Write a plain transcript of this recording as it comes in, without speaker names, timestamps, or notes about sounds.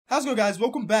How's it going, guys?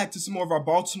 Welcome back to some more of our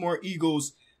Baltimore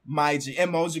Eagles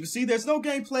MyGM modes. You can see there's no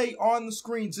gameplay on the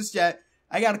screen just yet.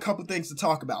 I got a couple things to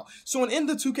talk about. So in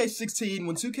the 2K16,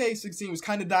 when 2K16 was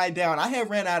kind of dying down, I had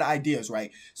ran out of ideas,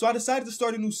 right? So I decided to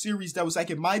start a new series that was like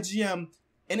in MyGM,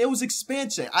 and it was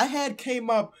expansion. I had came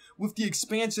up with the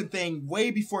expansion thing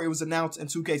way before it was announced in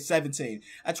 2K17.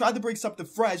 I tried to bring something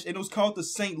fresh, and it was called the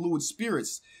St. Louis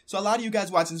Spirits. So a lot of you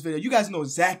guys watching this video, you guys know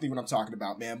exactly what I'm talking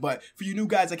about, man. But for you new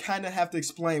guys, I kind of have to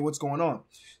explain what's going on.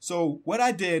 So what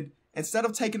I did, instead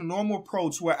of taking a normal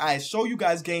approach where I show you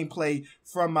guys gameplay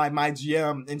from my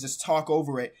MyGM and just talk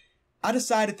over it, I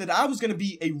decided that I was going to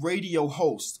be a radio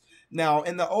host. Now,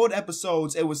 in the old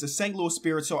episodes, it was the St. Louis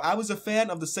Spirits, so I was a fan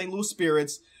of the St. Louis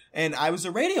Spirits, and I was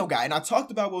a radio guy, and I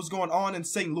talked about what was going on in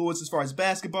St. Louis as far as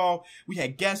basketball. We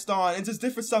had guests on, and just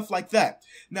different stuff like that.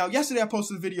 Now, yesterday I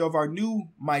posted a video of our new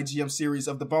MyGM series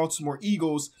of the Baltimore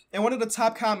Eagles, and one of the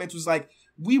top comments was like,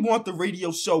 "We want the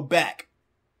radio show back."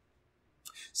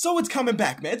 So it's coming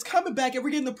back, man. It's coming back, and we're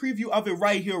getting the preview of it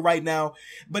right here, right now.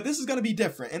 But this is going to be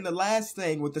different. And the last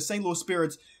thing with the St. Louis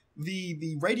Spirits,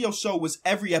 the radio show was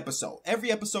every episode.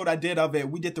 Every episode I did of it,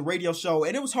 we did the radio show,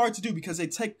 and it was hard to do because they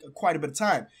take quite a bit of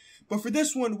time. But for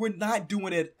this one, we're not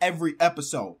doing it every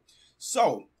episode.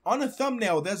 So on the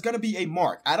thumbnail, there's going to be a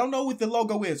mark. I don't know what the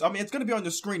logo is. I mean, it's going to be on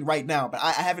the screen right now, but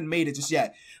I haven't made it just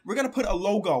yet. We're going to put a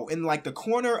logo in like the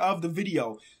corner of the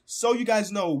video so you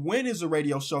guys know when is the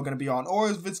radio show going to be on, or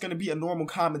if it's going to be a normal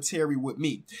commentary with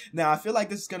me. Now, I feel like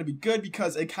this is going to be good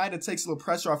because it kind of takes a little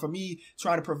pressure off of me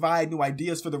trying to provide new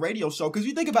ideas for the radio show. Because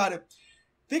you think about it,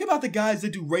 think about the guys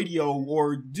that do radio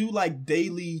or do like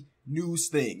daily news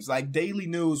things, like daily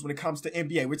news when it comes to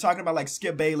NBA. We're talking about like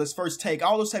Skip Bayless, First Take,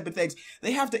 all those type of things.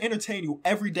 They have to entertain you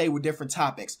every day with different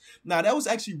topics. Now, that was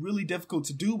actually really difficult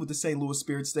to do with the St. Louis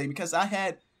Spirits today because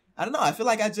I don't know, I feel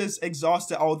like I just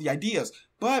exhausted all the ideas.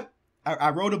 But I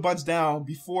wrote a bunch down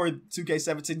before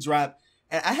 2K17 dropped,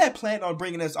 and I had planned on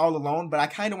bringing this all alone, but I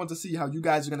kind of want to see how you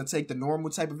guys are going to take the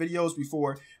normal type of videos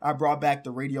before I brought back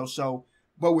the radio show.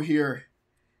 But we're here.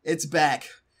 It's back.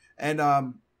 And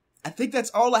I think that's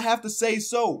all I have to say.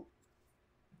 So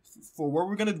for what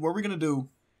we're gonna do,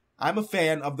 I'm a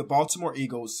fan of the Baltimore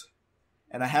Eagles,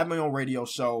 and I have my own radio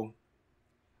show.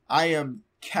 I am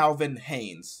Calvin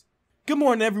Haynes. Good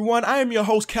morning, everyone. I am your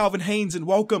host, Calvin Haynes, and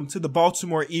welcome to the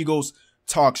Baltimore Eagles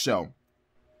Talk Show.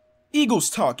 Eagles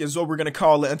Talk is what we're going to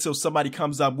call it until somebody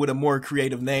comes up with a more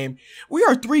creative name. We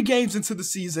are 3 games into the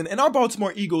season, and our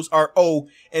Baltimore Eagles are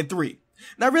 0-3.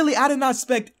 Now, really, I did not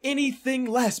expect anything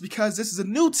less because this is a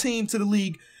new team to the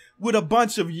league with a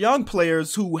bunch of young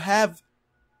players who have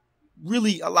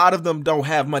really, a lot of them don't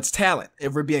have much talent,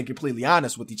 if we're being completely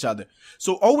honest with each other.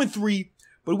 So 0-3.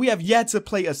 But we have yet to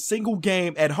play a single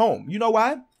game at home. You know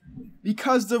why?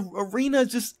 Because the arena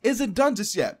just isn't done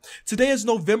just yet. Today is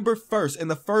November 1st,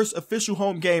 and the first official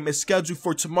home game is scheduled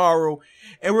for tomorrow,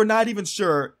 and we're not even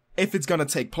sure if it's going to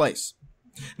take place.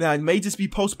 Now, it may just be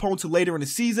postponed to later in the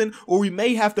season, or we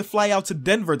may have to fly out to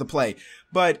Denver to play.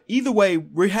 But either way,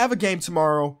 we have a game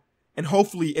tomorrow, and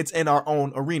hopefully it's in our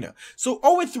own arena. So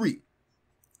 0-3.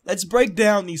 Let's break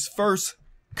down these first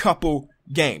couple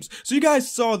games. So you guys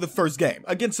saw the first game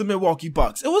against the Milwaukee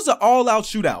Bucks. It was an all-out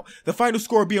shootout. The final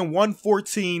score being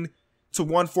 114 to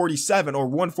 147 or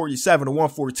 147 to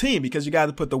 114 because you got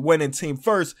to put the winning team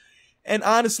first. And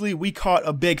honestly, we caught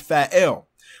a big fat L.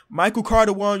 Michael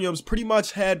Carter-Williams pretty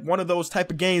much had one of those type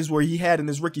of games where he had in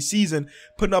his rookie season,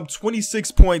 putting up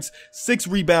 26 points, 6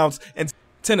 rebounds, and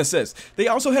 10 assists. They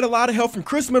also had a lot of help from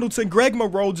Chris Middleton, Greg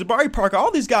Monroe, Jabari Parker.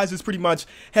 All these guys just pretty much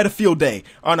had a field day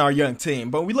on our young team.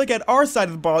 But when we look at our side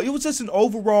of the ball, it was just an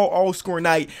overall all-score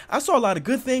night. I saw a lot of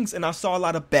good things, and I saw a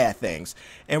lot of bad things.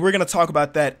 And we're going to talk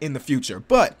about that in the future.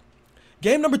 But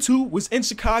game number 2 was in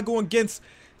Chicago against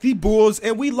the Bulls,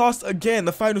 and we lost again,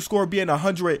 the final score being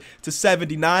 100 to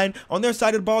 79. On their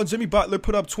side of the ball, Jimmy Butler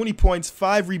put up 20 points,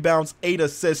 5 rebounds, 8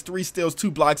 assists, 3 steals,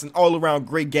 2 blocks, an all-around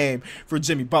great game for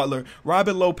Jimmy Butler.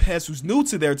 Robin Lopez, who's new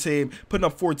to their team, putting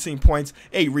up 14 points,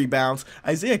 8 rebounds.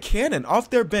 Isaiah Cannon,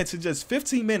 off their bench in just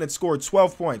 15 minutes, scored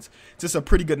 12 points. Just a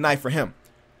pretty good night for him.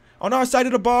 On our side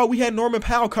of the ball, we had Norman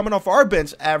Powell coming off our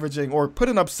bench, averaging or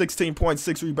putting up 16 points,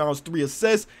 6 rebounds, 3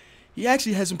 assists. He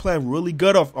actually has been playing really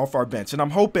good off our bench, and I'm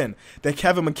hoping that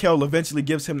Kevin McHale eventually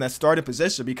gives him that starting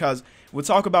position because we'll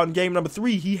talk about in game number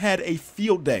 3, he had a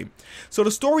field day. So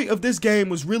the story of this game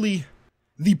was really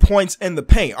the points in the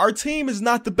paint. Our team is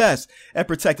not the best at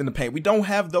protecting the paint. We don't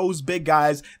have those big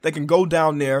guys that can go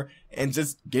down there and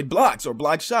just get blocks or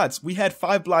block shots. We had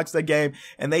 5 blocks that game,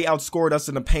 and they outscored us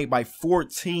in the paint by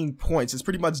 14 points. It's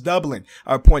pretty much doubling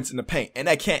our points in the paint, and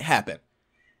that can't happen.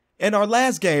 In our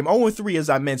last game, 0-3 as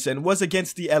I mentioned, was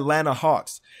against the Atlanta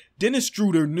Hawks. Dennis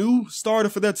Schroeder, new starter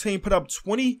for their team, put up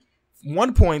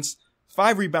 21 points,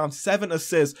 5 rebounds, 7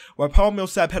 assists, while Paul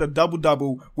Millsap had a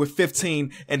double-double with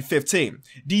 15 and 15.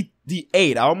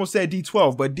 D8, I almost said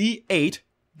D12, but D8,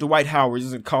 Dwight Howard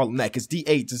doesn't call him that because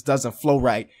D8 just doesn't flow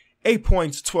right. 8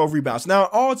 points, 12 rebounds. Now,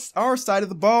 on our side of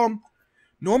the ball,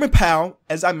 Norman Powell,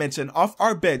 as I mentioned, off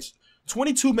our bench,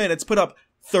 22 minutes, put up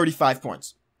 35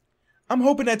 points. I'm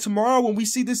hoping that tomorrow when we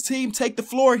see this team take the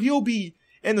floor, he'll be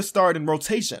in the starting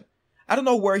rotation. I don't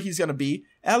know where he's going to be.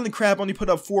 Allen Crabbe only put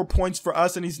up 4 points for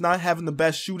us, and he's not having the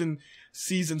best shooting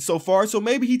season so far. So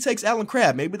maybe he takes Allen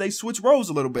Crabbe. Maybe they switch roles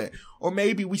a little bit. Or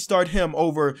maybe we start him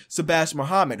over Shabazz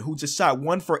Muhammad, who just shot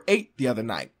 1 for 8 the other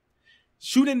night.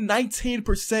 Shooting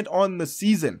 19% on the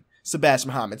season, Shabazz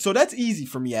Muhammad. So that's easy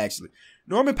for me, actually.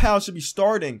 Norman Powell should be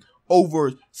starting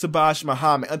over Shabazz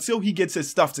Muhammad until he gets his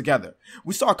stuff together.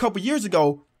 We saw a couple years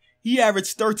ago, he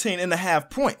averaged 13.5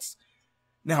 points.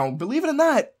 Now, believe it or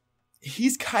not,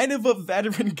 he's kind of a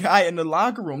veteran guy in the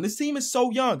locker room. This team is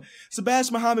so young.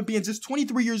 Shabazz Muhammad being just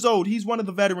 23 years old, he's one of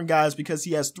the veteran guys because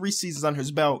he has 3 seasons under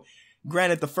his belt.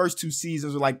 Granted, the first 2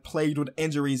 seasons were like plagued with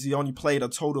injuries. He only played a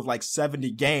total of like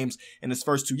 70 games in his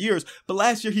first 2 years. But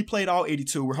last year he played all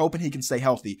 82. We're hoping he can stay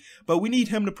healthy. But we need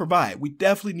him to provide. We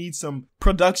definitely need some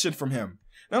production from him.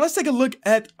 Now let's take a look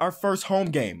at our first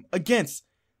home game against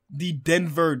the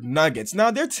Denver Nuggets. Now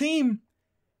their team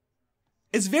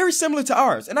is very similar to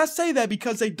ours. And I say that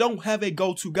because they don't have a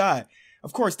go-to guy.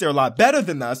 Of course, they're a lot better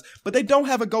than us, but they don't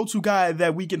have a go-to guy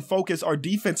that we can focus our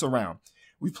defense around.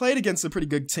 We've played against a pretty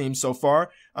good team so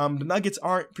far. The Nuggets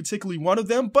aren't particularly one of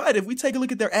them, but if we take a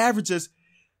look at their averages,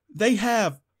 they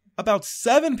have about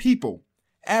 7 people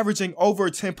averaging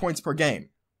over 10 points per game.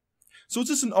 So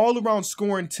it's just an all-around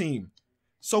scoring team.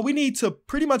 So we need to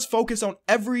pretty much focus on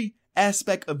every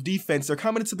aspect of defense. They're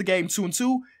coming into the game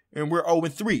 2-2, and we're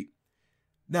 0-3.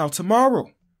 Now,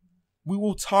 tomorrow, we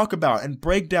will talk about and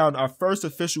break down our first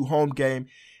official home game,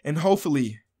 and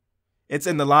hopefully, it's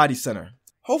in the Lottie Center.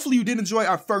 Hopefully you did enjoy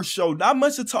our first show. Not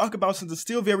much to talk about since it's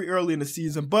still very early in the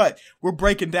season, but we're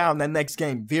breaking down that next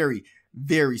game very,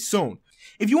 very soon.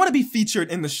 If you want to be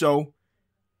featured in the show,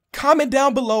 comment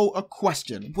down below a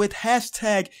question with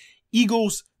hashtag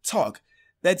Eagles Talk.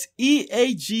 That's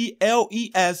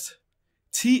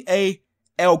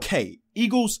EAGLESTALK.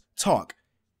 Eagles Talk.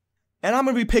 And I'm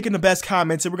going to be picking the best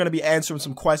comments, and we're going to be answering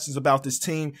some questions about this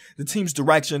team, the team's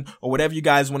direction, or whatever you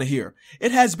guys want to hear.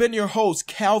 It has been your host,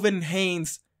 Calvin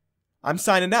Haynes. I'm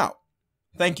signing out.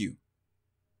 Thank you.